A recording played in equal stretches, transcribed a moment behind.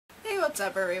What's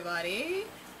up, everybody?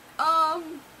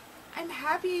 I'm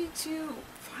happy to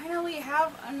finally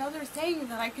have another thing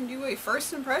that I can do a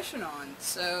first impression on,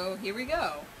 so here we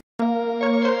go.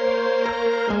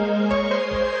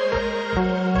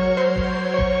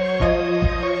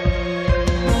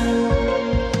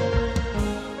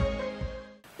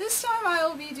 This time I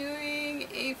will be doing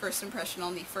a first impression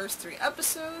on the first 3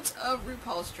 episodes of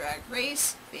RuPaul's Drag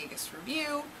Race Vegas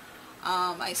Revue.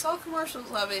 I saw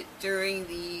commercials of it during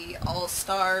the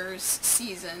All-Stars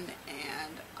season,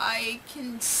 and I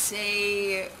can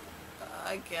say,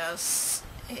 I guess,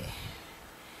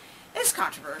 it's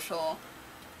controversial.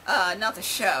 Not the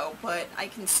show, but I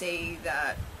can say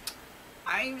that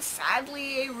I'm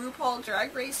sadly a RuPaul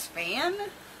Drag Race fan.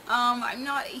 I'm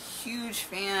not a huge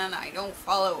fan. I don't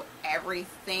follow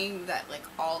everything that, like,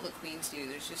 all the queens do.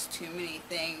 There's just too many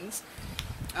things.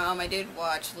 I did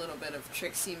watch a little bit of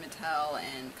Trixie Mattel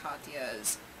and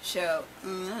Katya's show.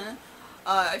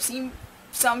 I've seen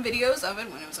some videos of it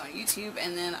when it was on YouTube,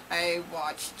 and then I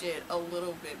watched it a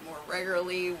little bit more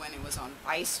regularly when it was on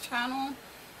Vice channel.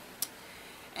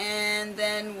 And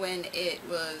then when it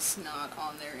was not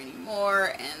on there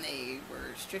anymore and they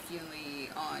were strictly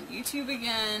on YouTube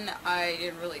again, I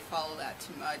didn't really follow that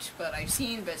too much, but I've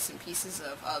seen bits and pieces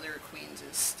of other queens'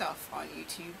 stuff on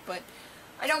YouTube, but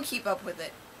I don't keep up with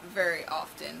it very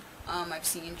often. I've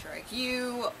seen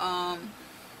Revue. I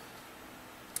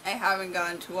haven't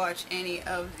gotten to watch any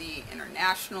of the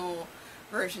international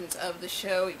versions of the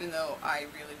show, even though I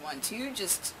really want to,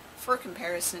 just for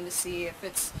comparison to see if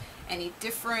it's any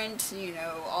different, you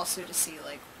know, also to see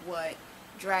like what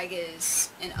drag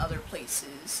is in other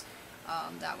places.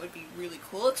 That would be really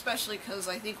cool, especially because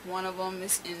I think one of them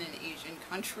is in an Asian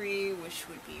country, which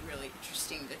would be really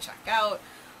interesting to check out.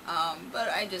 But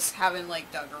I just haven't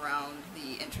like dug around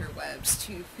the interwebs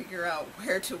to figure out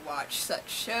where to watch such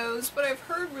shows, but I've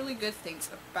heard really good things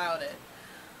about it.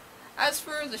 As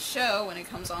for the show, when it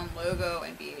comes on Logo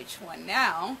and VH1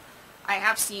 now, I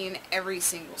have seen every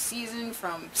single season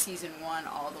from season 1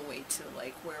 all the way to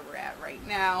like where we're at right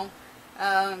now,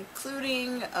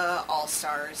 including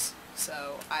All-Stars.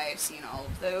 So I've seen all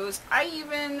of those. I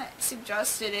even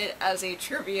suggested it as a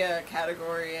trivia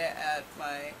category at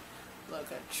my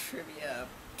local trivia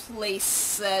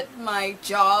place at my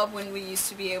job when we used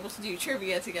to be able to do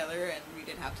trivia together and we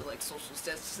didn't have to like social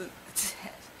distance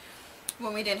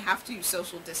when we didn't have to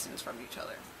social distance from each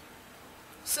other.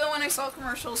 So when I saw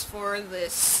commercials for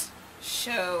this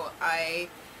show, I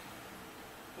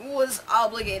was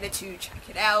obligated to check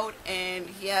it out, and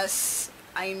yes,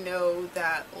 I know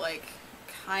that like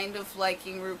kind of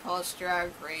liking RuPaul's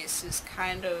Drag Race is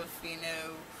kind of, you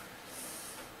know,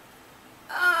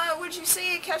 would you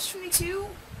say a catch-22?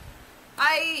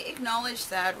 I acknowledge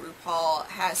that RuPaul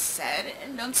has said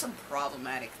and done some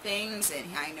problematic things, and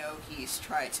I know he's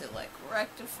tried to like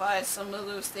rectify some of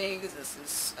those things. This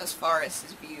is as far as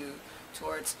his view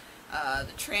towards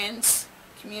the trans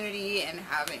community and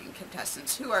having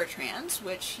contestants who are trans,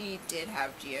 which he did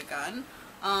have Gia Gunn.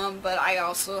 But I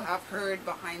also have heard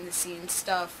behind the scenes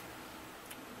stuff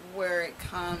where it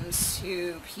comes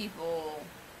to people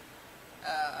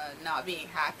not being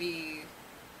happy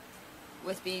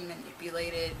with being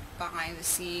manipulated behind the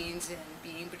scenes and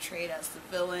being portrayed as the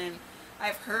villain.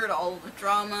 I've heard all of the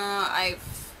drama. I've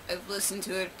listened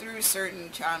to it through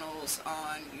certain channels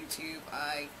on YouTube.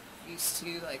 I used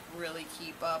to like really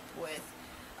keep up with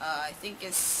I think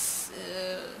it's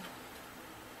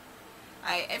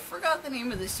I forgot the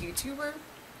name of this YouTuber.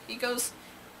 He goes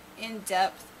in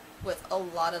depth with a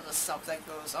lot of the stuff that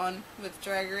goes on with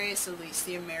Drag Race, at least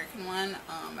the American one.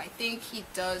 I think he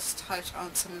does touch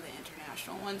on some of the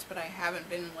international ones, but I haven't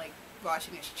been like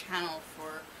watching his channel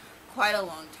for quite a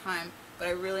long time. But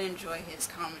I really enjoy his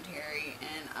commentary,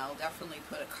 and I'll definitely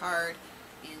put a card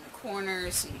in the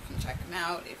corner so you can check him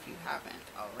out if you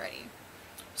haven't already.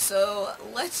 So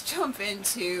let's jump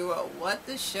into what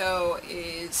the show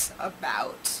is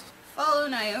about. Follow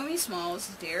Naomi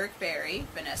Smalls, Derek Barry,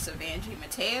 Vanessa Vanjie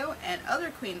Mateo, and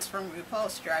other queens from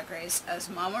RuPaul's Drag Race as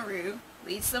Mama Ru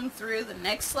leads them through the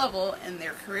next level in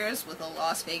their careers with a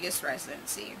Las Vegas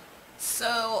residency.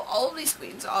 So all of these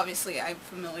queens, obviously I'm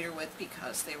familiar with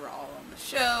because they were all on the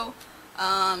show.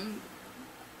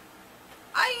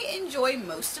 I enjoy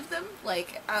most of them,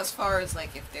 like as far as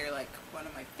like if they're like one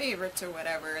of my favorites or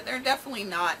whatever. They're definitely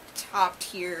not top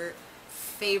tier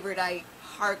favorite, I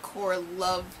hardcore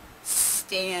love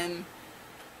stan,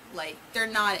 like they're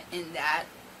not in that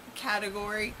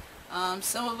category.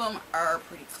 Some of them are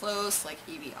pretty close, like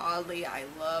Evie Oddly. I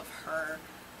love her,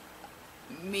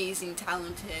 amazing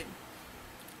talented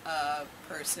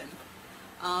person.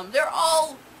 They're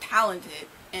all talented,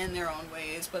 in their own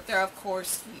ways, but there, of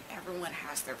course, everyone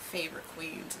has their favorite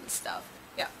queens and stuff.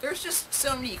 Yeah, there's just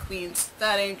so many queens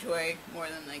that I enjoy more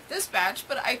than, like, this batch,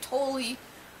 but I totally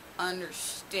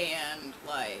understand,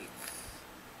 like,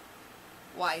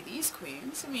 why these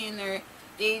queens. I mean,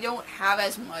 they don't have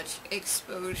as much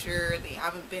exposure, they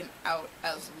haven't been out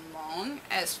as long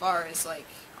as far as, like,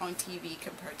 on TV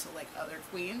compared to, like, other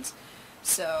queens,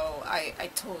 so I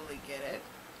totally get it.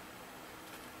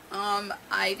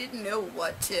 I didn't know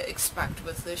what to expect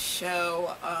with this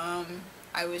show.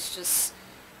 I was just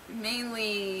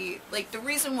mainly, like, the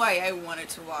reason why I wanted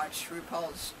to watch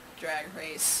RuPaul's Drag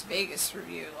Race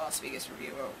Revue, Las Vegas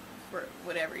Revue, or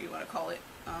whatever you want to call it,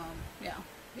 yeah,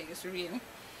 Vegas Revue,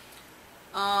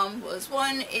 was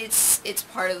one, it's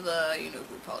part of the, you know,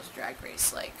 RuPaul's Drag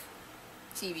Race, like,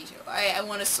 TV show. I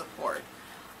want to support.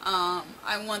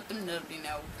 I want them to, you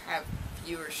know, have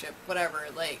viewership, whatever,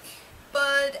 like,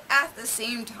 but at the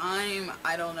same time,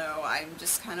 I don't know, I'm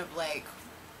just kind of like,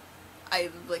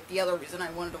 the other reason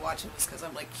I wanted to watch it was because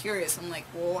I'm, like, curious. I'm like,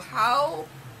 well, how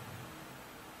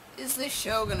is this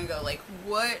show gonna go? Like,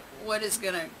 what is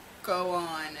gonna go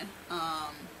on?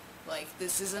 Like,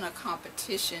 this isn't a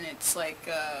competition, it's like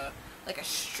a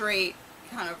straight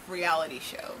kind of reality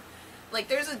show. Like,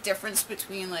 there's a difference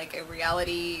between, like, a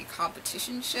reality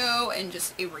competition show and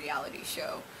just a reality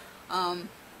show.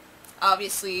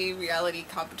 Obviously, reality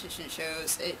competition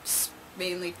shows, it's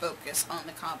mainly focused on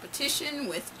the competition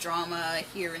with drama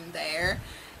here and there,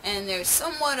 and there's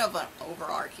somewhat of an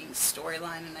overarching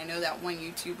storyline, and I know that one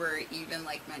YouTuber even,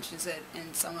 like, mentions it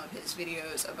in some of his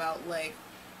videos about, like,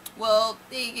 well,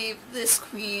 they gave this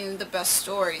queen the best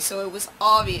story, so it was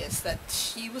obvious that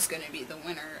she was going to be the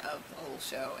winner of the whole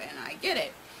show, and I get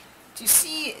it. To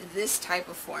see this type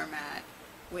of format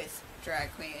with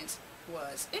drag queens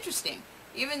was interesting.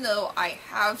 Even though I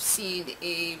have seen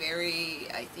a very,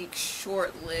 I think,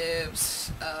 short-lived,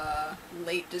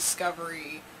 late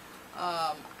discovery,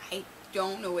 I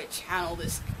don't know what channel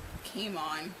this came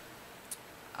on,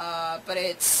 but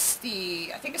it's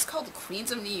I think it's called the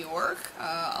Queens of New York.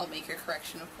 I'll make a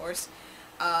correction, of course.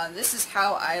 This is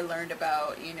how I learned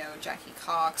about, you know, Jackie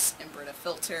Cox and Britta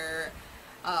Filter,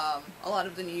 a lot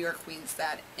of the New York queens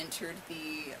that entered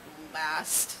the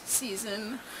last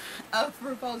season of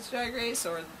RuPaul's Drag Race,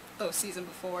 or the season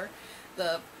before,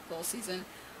 the full season.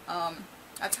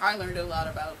 That's how I learned a lot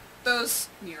about those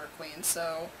New York queens,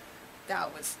 so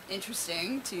that was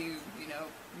interesting to, you know,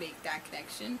 make that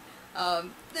connection.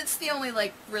 That's the only,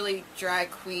 like, really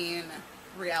drag queen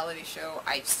reality show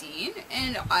I've seen,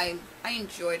 and I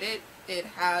enjoyed it. It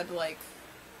had, like,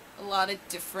 a lot of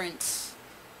different,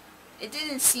 it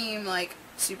didn't seem, like,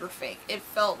 super fake. It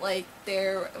felt like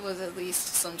there was at least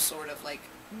some sort of, like,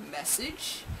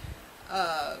 message,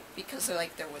 because,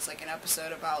 like, there was, like, an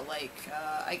episode about, like,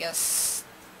 I guess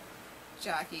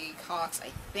Jackie Cox,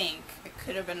 I think, it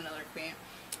could have been another queen,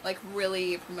 like,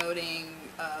 really promoting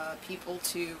people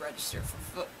to register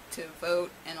to vote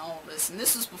and all of this, and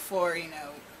this was before, you know,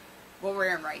 what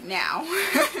we're in right now.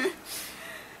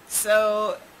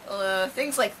 So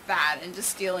things like that, and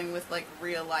just dealing with, like,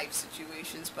 real life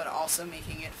situations, but also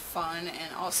making it fun,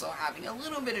 and also having a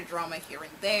little bit of drama here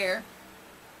and there.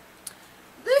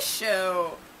 This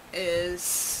show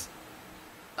is,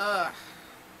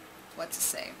 what to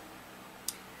say?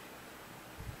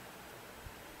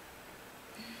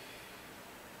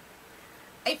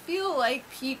 I feel like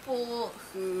people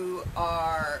who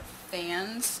are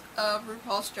fans of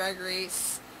RuPaul's Drag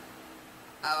Race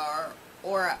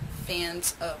or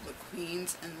fans of the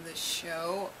queens in the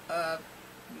show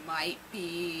might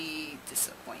be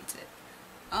disappointed.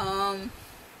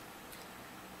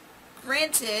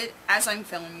 Granted, as I'm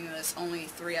filming this, only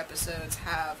 3 episodes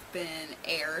have been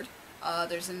aired.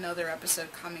 There's another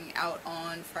episode coming out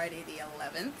on Friday the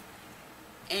 11th.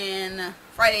 And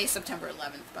Friday, September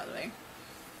 11th, by the way.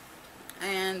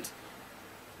 And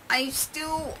I'm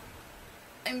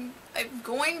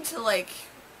going to, like,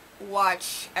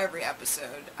 watch every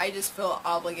episode. I just feel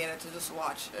obligated to just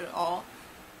watch it all,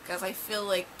 because I feel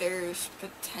like there's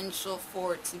potential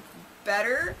for it to be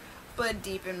better, but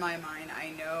deep in my mind I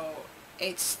know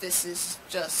this is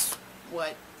just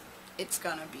what it's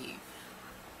gonna be.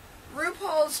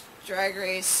 RuPaul's Drag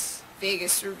Race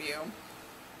Vegas Revue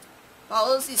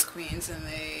follows these queens, and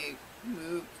they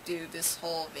do this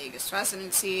whole Vegas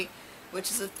residency, which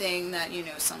is a thing that, you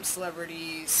know, some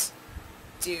celebrities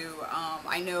do.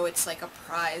 I know it's like a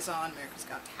prize on America's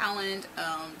Got Talent.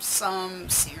 Some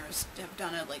singers have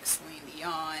done it, like Celine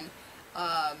Dion.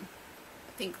 I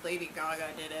think Lady Gaga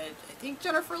did it. I think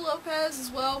Jennifer Lopez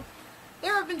as well.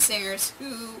 There have been singers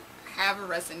who have a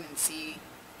residency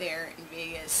there in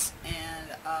Vegas,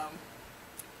 and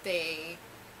they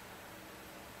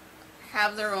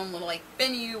have their own little like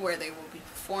venue where they will be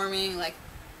performing like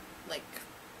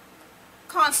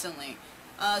constantly.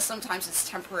 Sometimes it's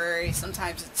temporary,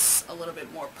 sometimes it's a little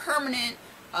bit more permanent.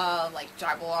 Like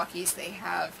Jabberwockies, they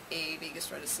have a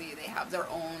Vegas Residency, they have their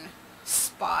own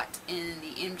spot in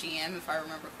the MGM, if I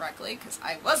remember correctly, because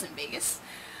I was in Vegas.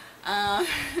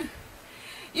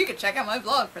 You can check out my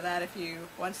blog for that if you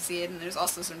want to see it, and there's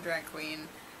also some drag queen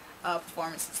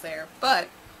performances there. But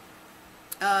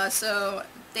so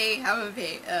they have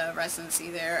a residency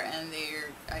there, and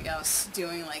they're, I guess,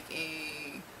 doing like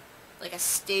a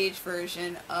stage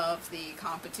version of the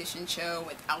competition show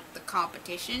without the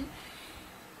competition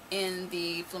in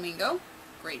the Flamingo.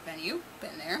 Great venue,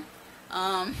 been there.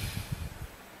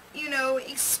 You know,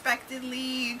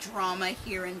 expectedly drama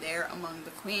here and there among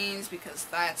the queens, because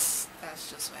that's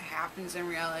just what happens in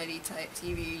reality type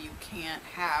TV. You can't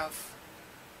have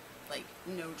like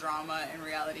no drama in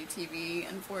reality TV,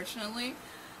 unfortunately.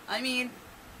 I mean,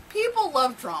 people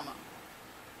love drama.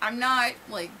 I'm not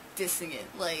like dissing it.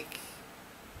 Like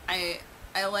I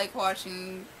like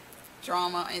watching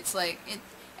drama. It's like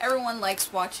everyone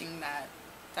likes watching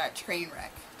that train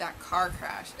wreck, that car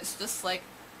crash. It's just like,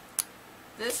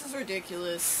 this is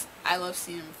ridiculous. I love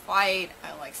seeing them fight.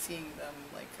 I like seeing them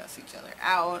like cuss each other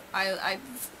out.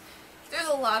 There's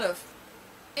a lot of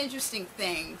interesting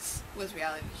things with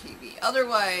reality TV.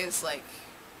 Otherwise, like,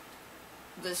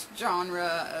 this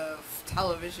genre of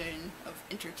television, of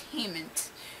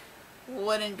entertainment,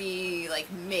 wouldn't be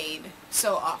like made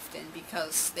so often,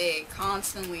 because they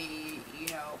constantly, you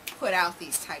know, put out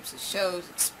these types of shows,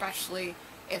 especially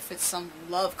if it's some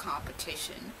love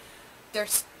competition.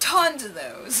 There's tons of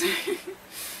those.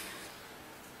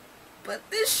 But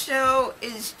this show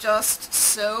is just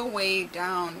so weighed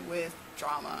down with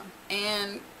drama,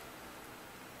 and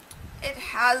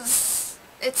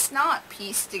it's not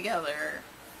pieced together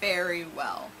very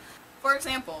well. For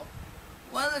example,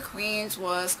 one of the queens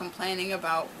was complaining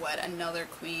about what another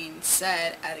queen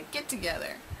said at a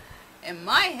get-together. In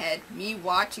my head, me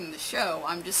watching the show,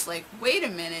 I'm just like, wait a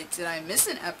minute, did I miss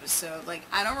an episode? Like,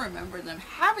 I don't remember them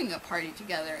having a party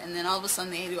together. And then all of a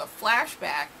sudden they do a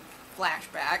flashback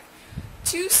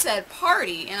to said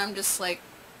party, and I'm just like,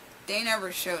 they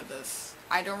never showed this.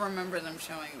 I don't remember them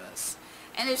showing this.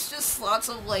 And it's just lots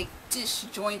of like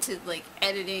disjointed like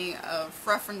editing of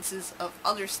references of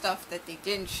other stuff that they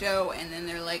didn't show, and then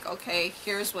they're like, okay,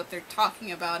 here's what they're talking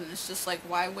about, and it's just like,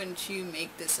 why wouldn't you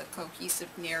make this a cohesive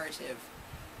narrative?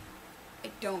 I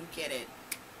don't get it.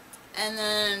 And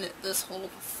then this whole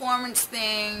performance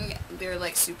thing, they're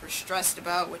like super stressed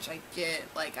about, which I get.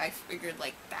 Like, I figured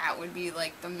like that would be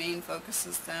like the main focus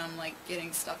is them like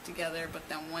getting stuff together, but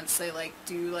then once they like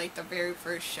do like the very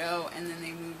first show and then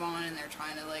they move on and they're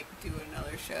trying to like do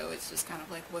another show, it's just kind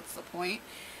of like, what's the point?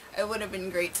 It would have been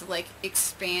great to like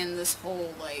expand this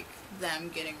whole like them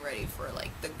getting ready for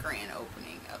like the grand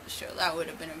opening of the show. That would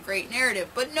have been a great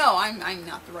narrative. But no, I'm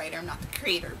not the writer, I'm not the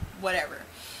creator, whatever.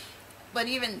 But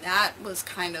even that was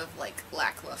kind of like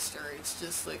lackluster. It's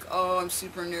just like, oh, I'm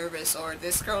super nervous, or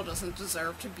this girl doesn't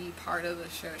deserve to be part of the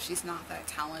show. She's not that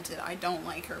talented. I don't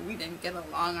like her. We didn't get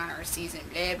along on our season.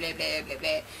 Blah, blah, blah, blah,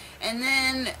 blah. And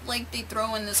then, like, they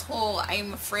throw in this whole,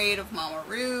 I'm afraid of Mama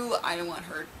Rue. I don't want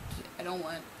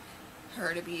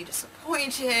her to be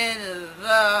disappointed.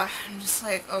 I'm just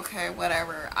like, okay,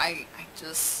 whatever. I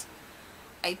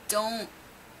don't,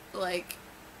 like,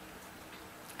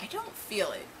 I don't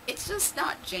feel it. It's just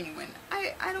not genuine.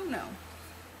 I don't know.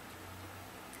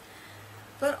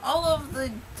 But all of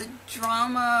the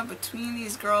drama between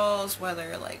these girls,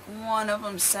 whether like one of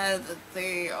them said that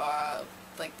they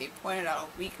like they pointed out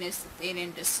a weakness that they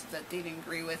didn't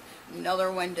agree with,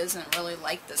 another one doesn't really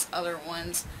like this other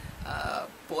one's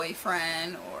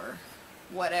boyfriend or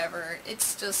whatever.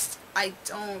 It's just,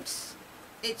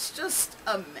 it's just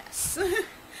a mess.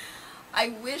 I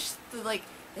wish the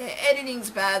editing's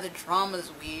bad, the drama's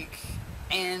weak,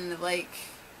 and like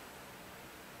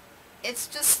it's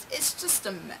just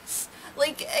a mess.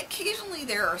 Like, occasionally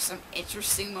there are some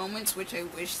interesting moments which I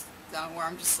wish where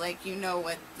I'm just like, you know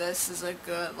what, this is a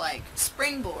good like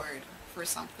springboard for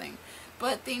something,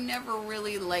 but they never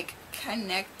really like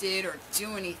connected or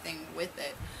do anything with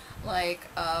it. Like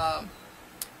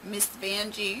Miss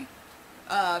Vanjie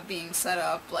being set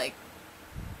up, like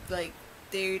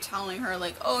they're telling her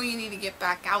like, oh, you need to get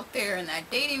back out there in that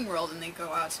dating world, and they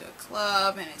go out to a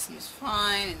club and it seems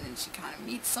fine, and then she kind of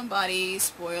meets somebody.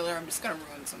 Spoiler, I'm just gonna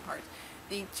ruin some parts.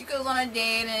 She goes on a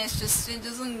date and it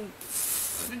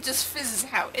just fizzes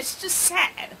out. It's just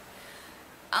sad.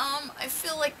 I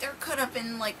feel like there could have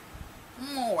been like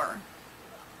more.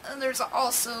 And there's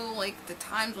also like the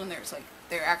times when there's like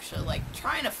they're actually like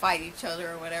trying to fight each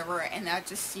other or whatever, and that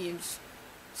just seems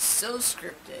so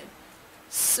scripted,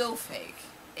 so fake.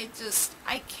 It just,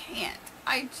 I can't.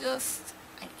 I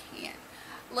can't.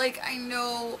 Like,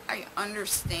 I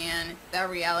understand that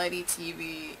reality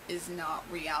TV is not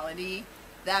reality,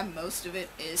 that most of it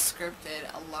is scripted,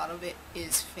 a lot of it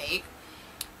is fake,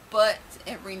 but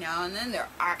every now and then there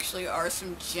actually are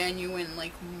some genuine,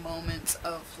 like, moments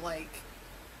of, like,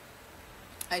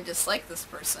 I dislike this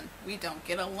person, we don't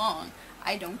get along,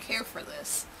 I don't care for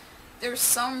this. There's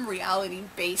some reality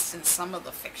based in some of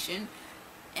the fiction,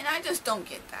 and I just don't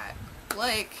get that.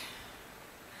 Like,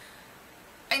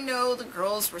 I know the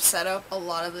girls were set up a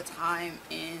lot of the time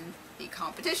in the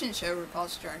competition show,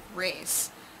 RuPaul's Drag Race,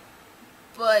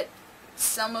 but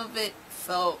some of it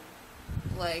felt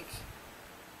like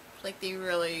they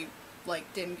really,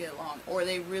 like, didn't get along, or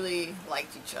they really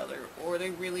liked each other, or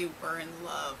they really were in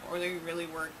love, or they really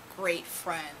were great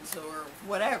friends, or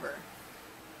whatever.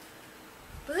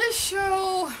 But this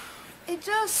show, it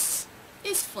just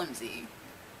is flimsy.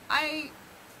 I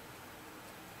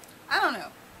don't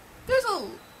know.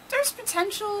 There's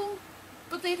potential,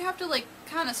 but they'd have to, like,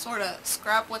 kind of sort of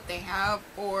scrap what they have,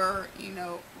 or, you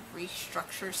know,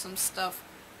 restructure some stuff,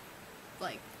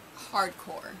 like,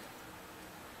 hardcore.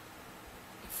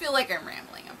 I feel like I'm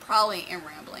rambling. I probably am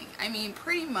rambling. I mean,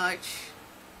 pretty much,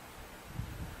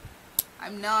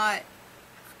 I'm not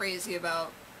crazy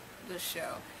about the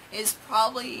show. It's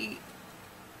probably,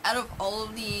 out of all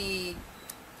of the,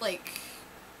 like,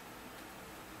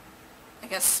 I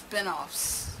guess,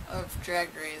 spin-offs of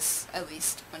Drag Race, at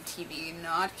least on TV,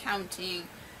 not counting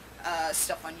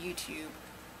stuff on YouTube,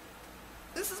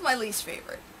 this is my least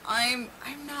favorite. I'm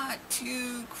not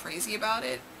too crazy about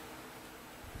it.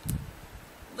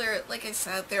 Like I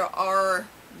said, there are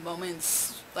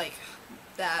moments like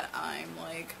that I'm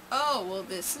like, oh, well,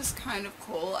 this is kind of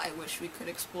cool, I wish we could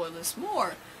explore this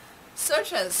more.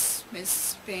 Such as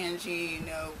Miss Vanjie, you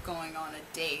know, going on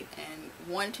a date and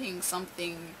wanting someone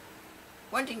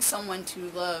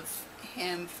to love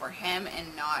him for him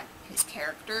and not his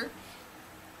character,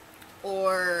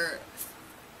 or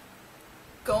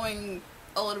going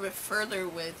a little bit further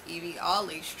with Evie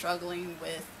Oddly struggling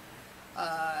with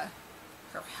her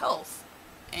health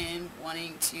and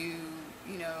wanting to,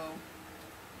 you know,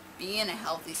 be in a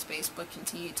healthy space but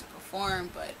continue to perform,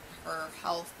 but her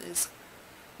health is,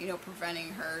 you know,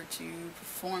 preventing her to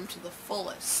perform to the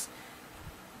fullest.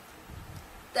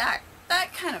 That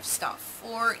kind of stuff.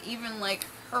 Or even, like,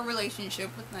 her relationship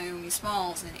with Naomi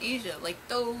Smalls and Asia. Like,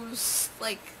 those,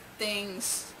 like,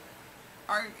 things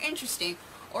are interesting.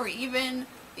 Or even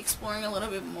exploring a little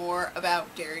bit more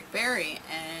about Derek Barry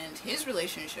and his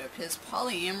relationship, his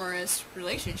polyamorous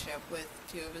relationship with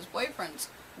two of his boyfriends.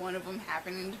 One of them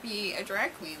happening to be a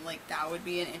drag queen. Like, that would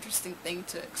be an interesting thing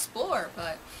to explore,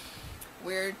 but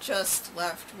we're just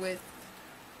left with,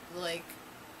 like,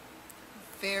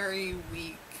 very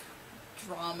weak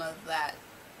drama that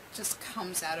just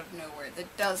comes out of nowhere,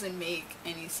 that doesn't make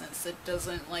any sense, that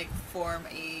doesn't, like, form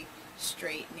a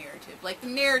straight narrative. Like, the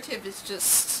narrative is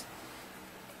just,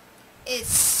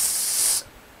 it's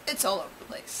all over the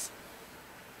place.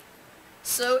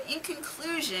 So, in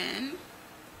conclusion,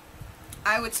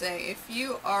 I would say, if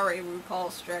you are a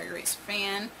RuPaul's Drag Race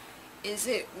fan, is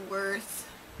it worth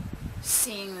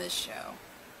seeing this show?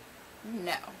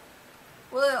 No.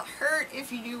 Will it hurt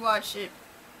if you do watch it?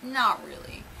 Not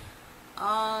really.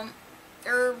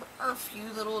 There are a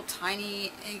few little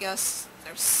tiny, I guess,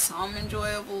 there's some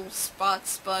enjoyable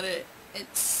spots, but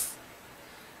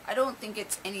I don't think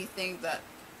it's anything that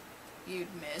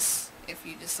you'd miss if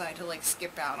you decide to, like,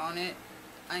 skip out on it.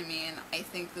 I mean, I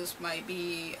think this might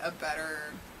be a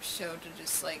better show to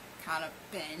just, like, kind of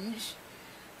binge.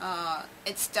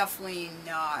 It's definitely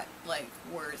not, like,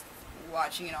 worth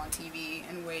watching it on TV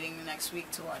and waiting the next week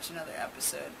to watch another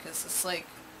episode, because it's, like,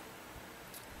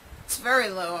 it's very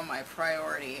low on my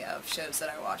priority of shows that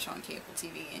I watch on cable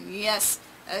TV. And yes,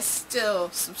 I still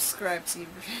subscribe to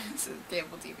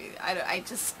cable TV. I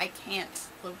can't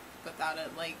live without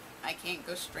it. Like, I can't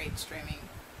go straight streaming,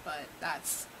 but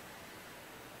that's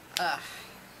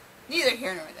neither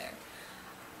here nor there.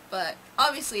 But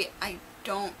obviously, I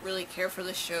don't really care for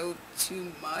the show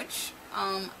too much.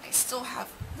 I still have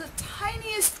the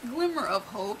tiniest glimmer of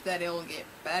hope that it'll get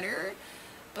better,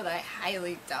 but I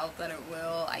highly doubt that it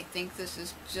will. I think this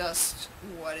is just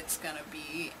what it's gonna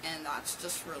be, and that's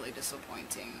just really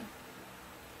disappointing.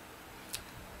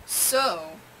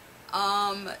 So,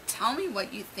 tell me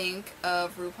what you think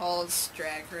of RuPaul's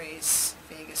Drag Race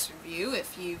Vegas review,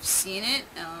 if you've seen it.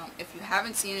 If you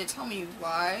haven't seen it, tell me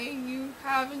why you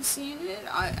haven't seen it.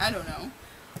 I don't know.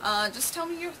 just tell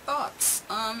me your thoughts.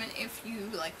 And if you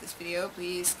like this video,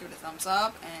 please give it a thumbs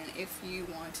up. And if you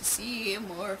want to see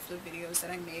more of the videos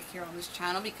that I make here on this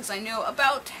channel, because I know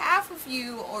about half of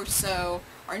you or so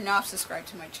are not subscribed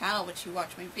to my channel, but you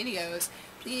watch my videos,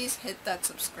 please hit that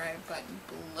subscribe button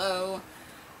below.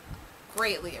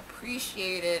 Greatly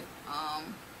appreciated.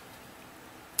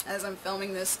 As I'm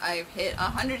filming this, I've hit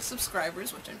 100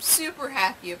 subscribers, which I'm super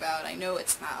happy about. I know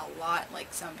it's not a lot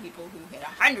like some people who hit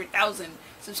 100,000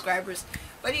 subscribers,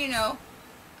 but you know,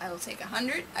 I will take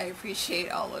 100. I appreciate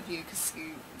all of you because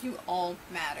you all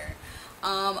matter.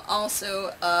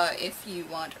 Also, if you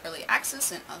want early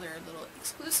access and other little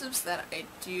exclusives that I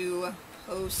do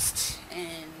post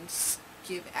and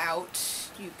give out,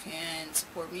 you can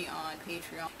support me on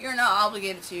Patreon. You're not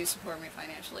obligated to support me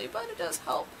financially, but it does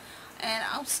help. And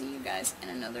I'll see you guys in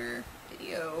another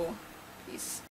video. Peace.